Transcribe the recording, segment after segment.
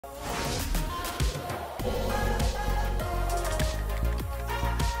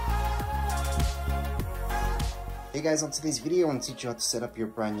Hey guys, on today's video, I want to teach you how to set up your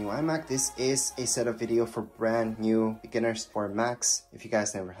brand new iMac. This is a setup video for brand new beginners or Macs. If you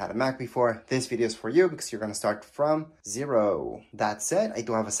guys never had a Mac before, this video is for you because you're going to start from zero. That said, I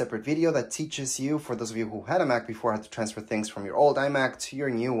do have a separate video that teaches you, for those of you who had a Mac before, how to transfer things from your old iMac to your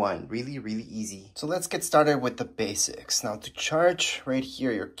new one. Really, really easy. So let's get started with the basics. Now to charge right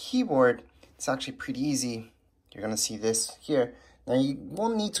here your keyboard, it's actually pretty easy. You're going to see this here. Now you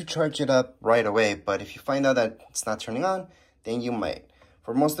won't need to charge it up right away, but if you find out that it's not turning on, then you might.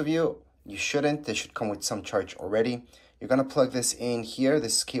 For most of you, you shouldn't. They should come with some charge already. You're gonna plug this in here,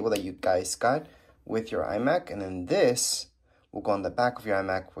 this cable that you guys got with your iMac, and then this will go on the back of your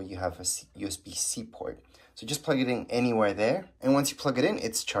iMac where you have a USB-C port. So just plug it in anywhere there, and once you plug it in,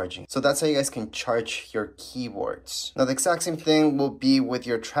 it's charging. So that's how you guys can charge your keyboards. Now the exact same thing will be with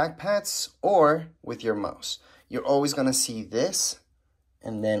your trackpads or with your mouse. You're always gonna see this,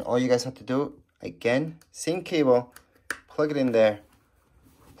 and then all you guys have to do, again, same cable, plug it in there,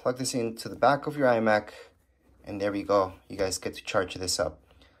 plug this into the back of your iMac, and there we go. You guys get to charge this up.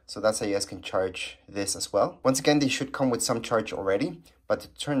 So that's how you guys can charge this as well. Once again, they should come with some charge already, but to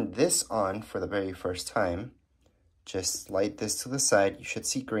turn this on for the very first time, just slide this to the side. You should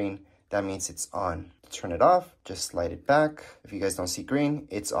see green. That means it's on. To turn it off, just slide it back. If you guys don't see green,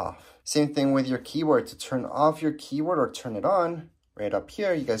 it's off. Same thing with your keyboard. To turn off your keyboard or turn it on, right up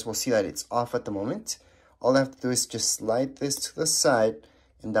here, you guys will see that it's off at the moment. All I have to do is just slide this to the side,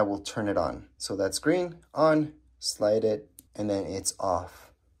 and that will turn it on. So that's green, on, slide it, and then it's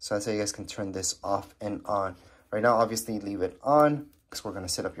off. So that's how you guys can turn this off and on. Right now, obviously, leave it on, because we're going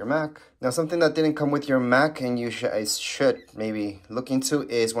to set up your Mac. Now, something that didn't come with your Mac and you should maybe look into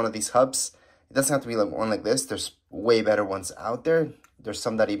is one of these hubs. It doesn't have to be like one like this. There's way better ones out there. There's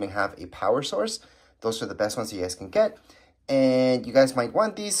some that even have a power source. Those are the best ones you guys can get. And you guys might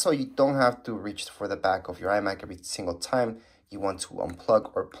want these so you don't have to reach for the back of your iMac every single time you want to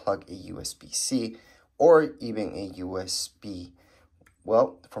unplug or plug a USB-C or even a USB.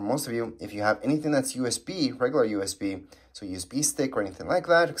 Well, for most of you, if you have anything that's USB, regular USB, so USB stick or anything like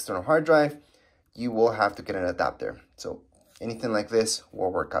that, external hard drive, you will have to get an adapter. So anything like this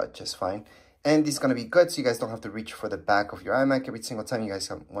will work out just fine. And this is going to be good so you guys don't have to reach for the back of your iMac every single time you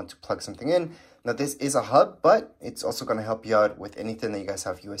guys want to plug something in. Now this is a hub, but it's also going to help you out with anything that you guys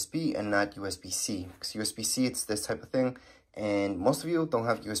have USB and not USB-C. Because USB-C, it's this type of thing. And most of you don't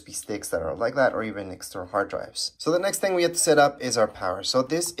have USB sticks that are like that or even external hard drives. So the next thing we have to set up is our power. So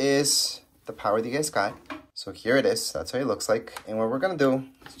this is the power that you guys got. So here it is. That's how it looks like. And what we're going to do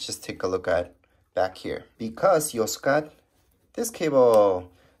is just take a look at back here. Because you also got this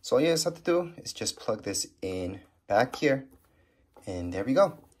cable. So all you guys have to do is just plug this in back here. And there we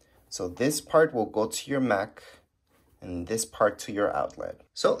go. So this part will go to your Mac and this part to your outlet.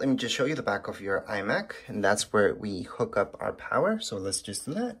 So let me just show you the back of your iMac, and that's where we hook up our power. So let's just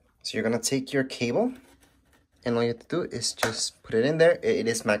do that. So you're gonna take your cable, and all you have to do is just put it in there. It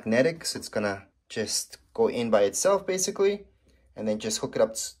is magnetic, so it's gonna just go in by itself basically, and then just hook it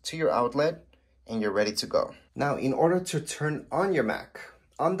up to your outlet, and you're ready to go. Now, in order to turn on your Mac,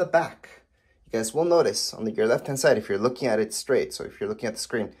 on the back, you guys will notice on your left-hand side, if you're looking at it straight, so if you're looking at the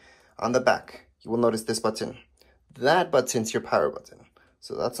screen, on the back, you will notice this button. That button's your power button.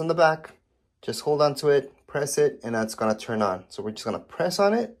 So that's on the back. Just hold on to it, press it, and that's gonna turn on. So we're just gonna press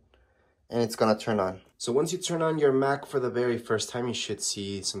on it, and it's gonna turn on. So once you turn on your Mac for the very first time, you should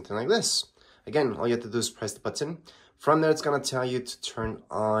see something like this. Again, all you have to do is press the button. From there, it's gonna tell you to turn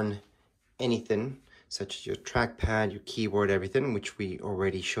on anything, such as your trackpad, your keyboard, everything, which we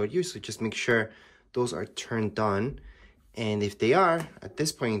already showed you. So just make sure those are turned on. And if they are, at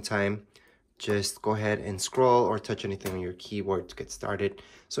this point in time, just go ahead and scroll or touch anything on your keyboard to get started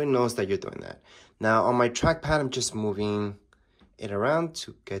so it knows that you're doing that. Now on my trackpad, I'm just moving it around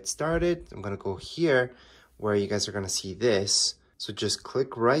to get started. I'm gonna go here where you guys are gonna see this. So just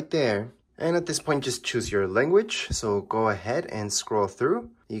click right there. And at this point, just choose your language. So go ahead and scroll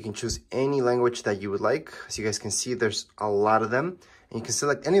through. You can choose any language that you would like. As you guys can see, there's a lot of them. And you can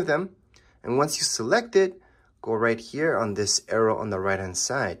select any of them. And once you select it, go right here on this arrow on the right-hand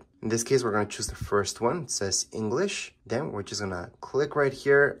side. In this case, we're going to choose the first one. It says English. Then we're just going to click right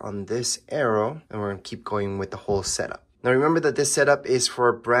here on this arrow, and we're going to keep going with the whole setup. Now remember that this setup is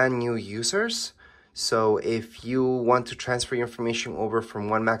for brand new users. So if you want to transfer your information over from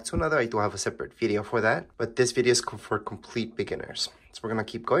one Mac to another, I do have a separate video for that. But this video is for complete beginners. So we're going to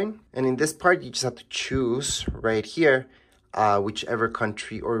keep going. And in this part, you just have to choose right here, whichever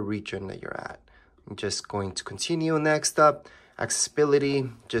country or region that you're at. I'm just going to continue. Next up, accessibility,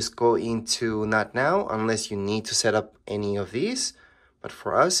 just go into not now unless you need to set up any of these. But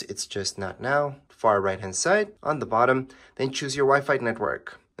for us, it's just not now. far right hand side on the bottom, then choose your Wi-Fi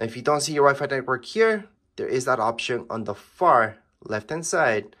network. Now, if you don't see your Wi-Fi network here, there is that option on the far left hand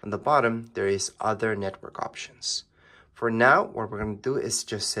side. On the bottom, there is other network options. For now, what we're going to do is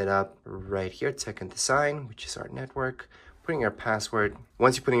just set up right here, tech and design, which is our network, putting your password.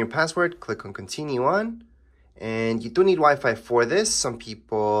 Once you put in your password, click on continue on. And you do need Wi-Fi for this. Some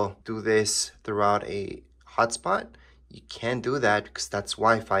people do this throughout a hotspot. You can do that because that's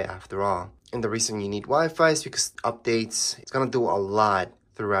Wi-Fi after all. And the reason you need Wi-Fi is because updates, it's going to do a lot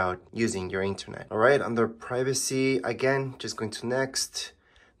throughout using your internet. All right, under privacy, again, just going to next.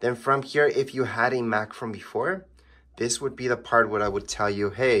 Then from here, if you had a Mac from before, this would be the part where I would tell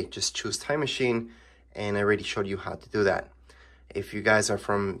you, hey, just choose Time Machine, and I already showed you how to do that. If you guys are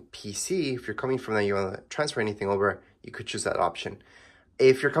from PC, if you're coming from that, you want to transfer anything over, you could choose that option.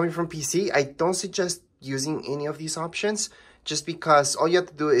 If you're coming from PC, I don't suggest using any of these options, just because all you have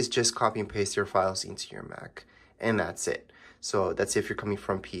to do is just copy and paste your files into your Mac, and that's it. So that's if you're coming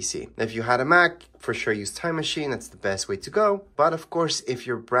from PC. If you had a Mac, for sure use Time Machine. That's the best way to go. But of course, if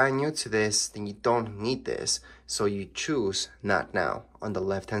you're brand new to this, then you don't need this. So you choose Not Now on the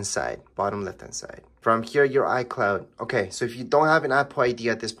left-hand side, bottom left-hand side. From here, your iCloud. Okay, so if you don't have an Apple ID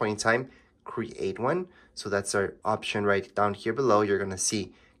at this point in time, create one. So that's our option right down here below. You're gonna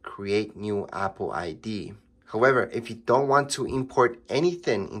see create new Apple ID. However, if you don't want to import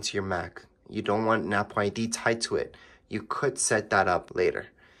anything into your Mac, you don't want an Apple ID tied to it, you could set that up later.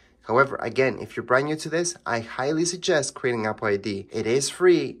 However, again, if you're brand new to this, I highly suggest creating Apple ID. It is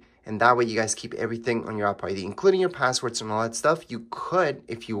free, and that way you guys keep everything on your Apple ID, including your passwords and all that stuff. You could,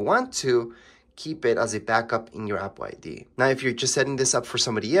 if you want to, keep it as a backup in your Apple ID. Now, if you're just setting this up for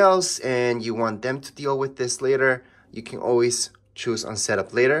somebody else and you want them to deal with this later, you can always choose on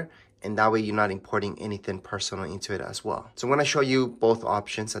setup later, and that way you're not importing anything personal into it as well. So I'm gonna show you both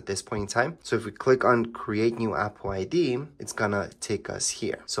options at this point in time. So if we click on create new Apple ID, it's gonna take us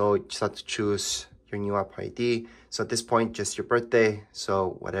here. So you just have to choose your new Apple ID. So at this point, just your birthday.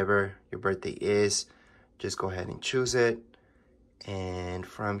 So whatever your birthday is, just go ahead and choose it. And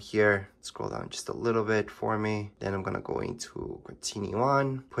from here, scroll down just a little bit for me. Then I'm gonna go into continue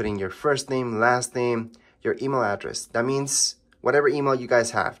on, putting your first name, last name, your email address. That means whatever email you guys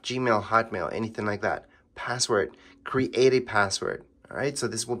have, Gmail, Hotmail, anything like that. Password, create a password. All right, so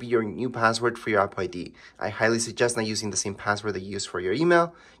this will be your new password for your Apple ID. I highly suggest not using the same password that you use for your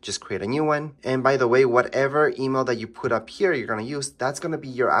email. Just create a new one. And by the way, whatever email that you put up here, you're gonna use, that's gonna be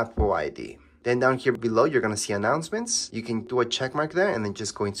your Apple ID. Then down here below, you're gonna see announcements. You can do a check mark there and then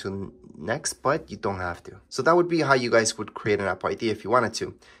just go into next, but you don't have to. So that would be how you guys would create an Apple ID if you wanted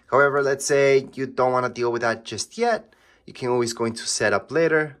to. However, let's say you don't wanna deal with that just yet. You can always go into setup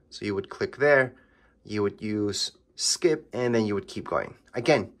later. So you would click there, you would use skip, and then you would keep going.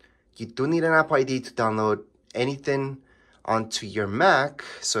 Again, you do need an Apple ID to download anything onto your Mac.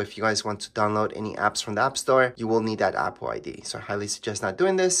 So if you guys want to download any apps from the App Store, you will need that Apple ID. So I highly suggest not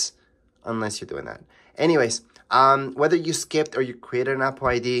doing this unless you're doing that. Anyways, whether you skipped or you created an Apple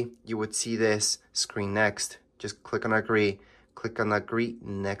ID, you would see this screen next. Just click on agree,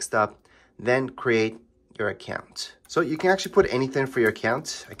 next up, then create your account. So you can actually put anything for your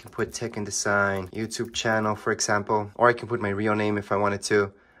account. I can put tech and design, YouTube channel, for example, or I can put my real name if I wanted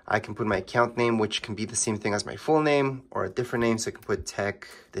to. I can put my account name, which can be the same thing as my full name or a different name. So I can put tech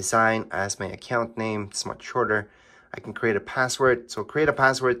design as my account name. It's much shorter. I can create a password. So create a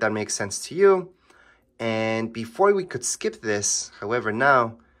password that makes sense to you. And before we could skip this, however,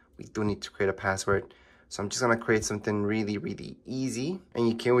 now we do need to create a password. So I'm just gonna create something really, really easy. And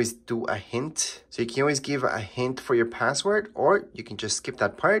you can always do a hint. So you can always give a hint for your password, or you can just skip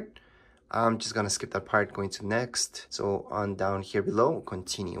that part. I'm just gonna skip that part, going to next. So on down here below,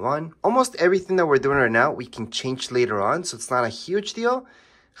 continue on. Almost everything that we're doing right now, we can change later on. So it's not a huge deal.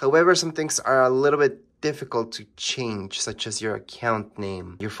 However, some things are a little bit difficult to change, such as your account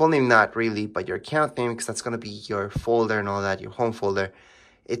name. Your full name, not really, but your account name, because that's gonna be your folder and all that, your home folder.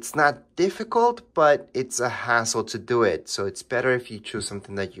 It's not difficult, but it's a hassle to do it. So it's better if you choose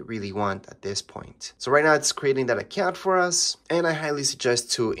something that you really want at this point. So right now it's creating that account for us. And I highly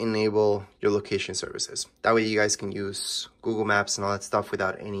suggest to enable your location services. That way you guys can use Google Maps and all that stuff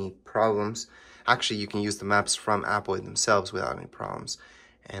without any problems. Actually, you can use the maps from Apple themselves without any problems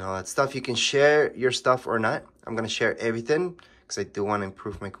and all that stuff. You can share your stuff or not. I'm going to share everything because I do want to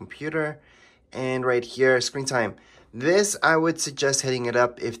improve my computer. And right here, screen time. This, I would suggest heading it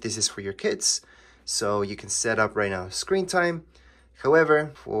up if this is for your kids. So you can set up right now screen time.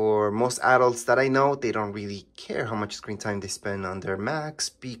 However, for most adults that I know, they don't really care how much screen time they spend on their Macs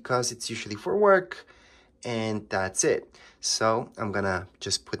because it's usually for work and that's it. So I'm gonna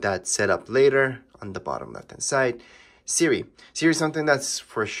just put that setup later on the bottom left hand side. Siri is something that's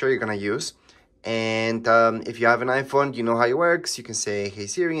for sure you're gonna use. And if you have an iPhone, you know how it works. You can say, hey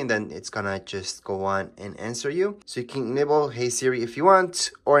Siri, and then it's gonna just go on and answer you. So you can enable hey Siri if you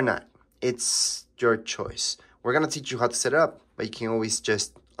want or not. It's your choice. We're gonna teach you how to set it up, but you can always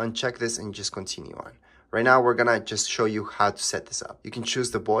just uncheck this and just continue on. Right now, we're gonna just show you how to set this up. You can choose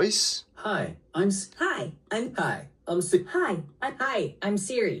the voice. Hi, I'm Siri. Hi, I'm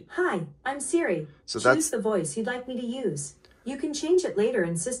Siri. Hi, I'm Siri. So Choose the voice you'd like me to use. You can change it later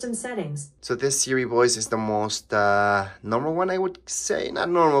in system settings. So this Siri voice is the most normal one, I would say. Not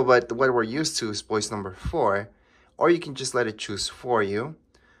normal, but what we're used to is voice number 4. Or you can just let it choose for you.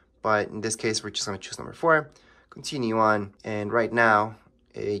 But in this case, we're just going to choose number 4. Continue on. And right now,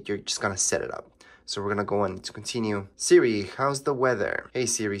 you're just going to set it up. So we're going to go on to continue. Siri, how's the weather? Hey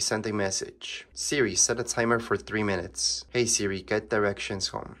Siri, send a message. Siri, set a timer for 3 minutes. Hey Siri, get directions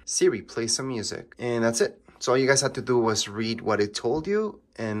home. Siri, play some music. And that's it. So all you guys had to do was read what it told you,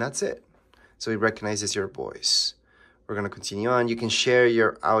 and that's it. So it recognizes your voice. We're going to continue on. You can share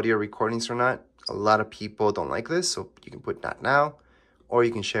your audio recordings or not. A lot of people don't like this, so you can put not now, or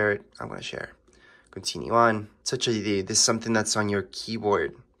you can share it. I'm going to share. Continue on. Touch ID. This is something that's on your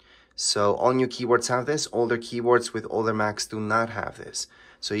keyboard. So all new keyboards have this. Older keyboards with older Macs do not have this.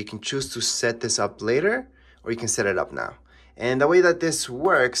 So you can choose to set this up later, or you can set it up now. And the way that this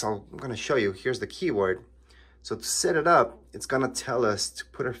works, I'm going to show you. Here's the keyboard. So to set it up, it's going to tell us to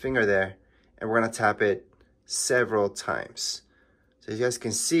put our finger there, and we're going to tap it several times. So as you guys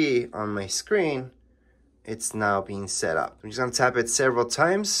can see on my screen, it's now being set up. I'm just going to tap it several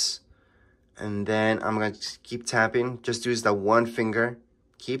times, and then I'm going to keep tapping. Just use the one finger.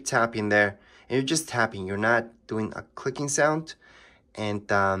 Keep tapping there, and you're just tapping. You're not doing a clicking sound, and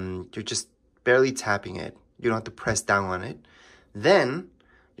you're just barely tapping it. You don't have to press down on it. Then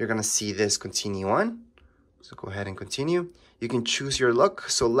you're going to see this continue on. So go ahead and continue. You can choose your look.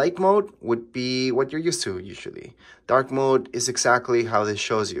 So light mode would be what you're used to usually. Dark mode is exactly how this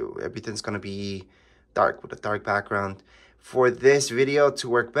shows you. Everything's going to be dark with a dark background. For this video to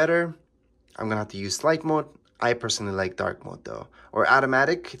work better, I'm going to have to use light mode. I personally like dark mode though. Or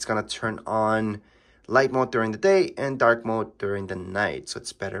automatic, it's going to turn on light mode during the day and dark mode during the night. So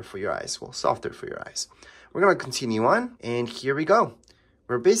it's better for your eyes. Well, softer for your eyes. We're going to continue on, and here we go.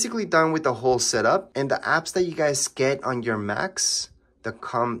 We're basically done with the whole setup, and the apps that you guys get on your Macs, the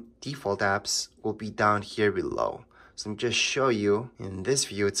default apps, will be down here below. So let me just show you. In this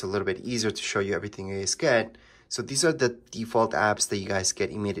view, it's a little bit easier to show you everything you guys get. So these are the default apps that you guys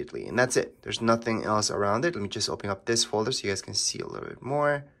get immediately, and that's it. There's nothing else around it. Let me just open up this folder so you guys can see a little bit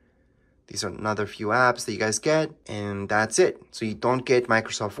more. These are another few apps that you guys get, and that's it. So you don't get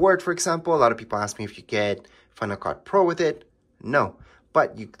Microsoft Word, for example. A lot of people ask me if you get Final Cut Pro with it. No.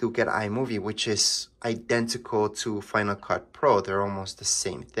 But you do get iMovie, which is identical to Final Cut Pro. They're almost the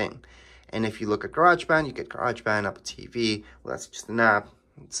same thing. And if you look at GarageBand, you get GarageBand, Apple TV. Well, that's just an app.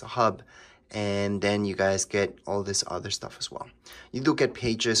 It's a hub. And then you guys get all this other stuff as well. You do get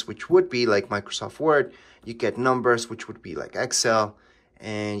Pages, which would be like Microsoft Word. You get Numbers, which would be like Excel.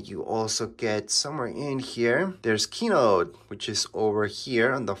 And you also get somewhere in here, there's Keynote, which is over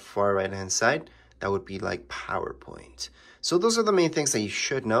here on the far right-hand side. That would be like PowerPoint. So those are the main things that you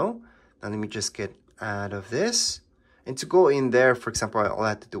should know. Now let me just get out of this. And to go in there, for example, all I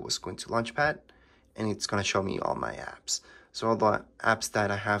had to do was go into Launchpad, and it's going to show me all my apps. So all the apps that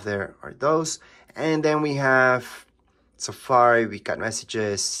I have there are those. And then we have Safari, we got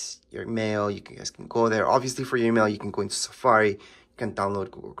Messages, your email, you guys can go there. Obviously for your email, you can go into Safari. You can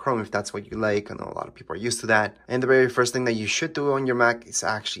download Google Chrome if that's what you like. I know a lot of people are used to that. And the very first thing that you should do on your Mac is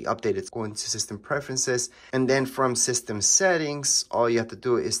actually update it. Go into System Preferences. And then from System Settings, all you have to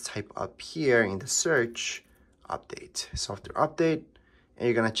do is type up here in the search, Update, Software Update. And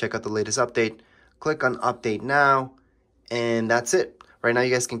you're going to check out the latest update. Click on Update Now. And that's it. Right now,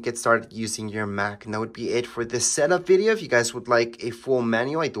 you guys can get started using your Mac. And that would be it for this setup video. If you guys would like a full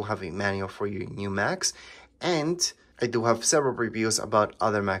manual, I do have a manual for your new Macs. And I do have several reviews about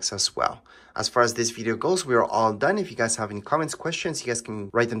other Macs as well. As far as this video goes, we are all done. If you guys have any comments, questions, you guys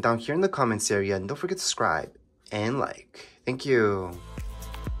can write them down here in the comments area. And don't forget to subscribe and like. Thank you.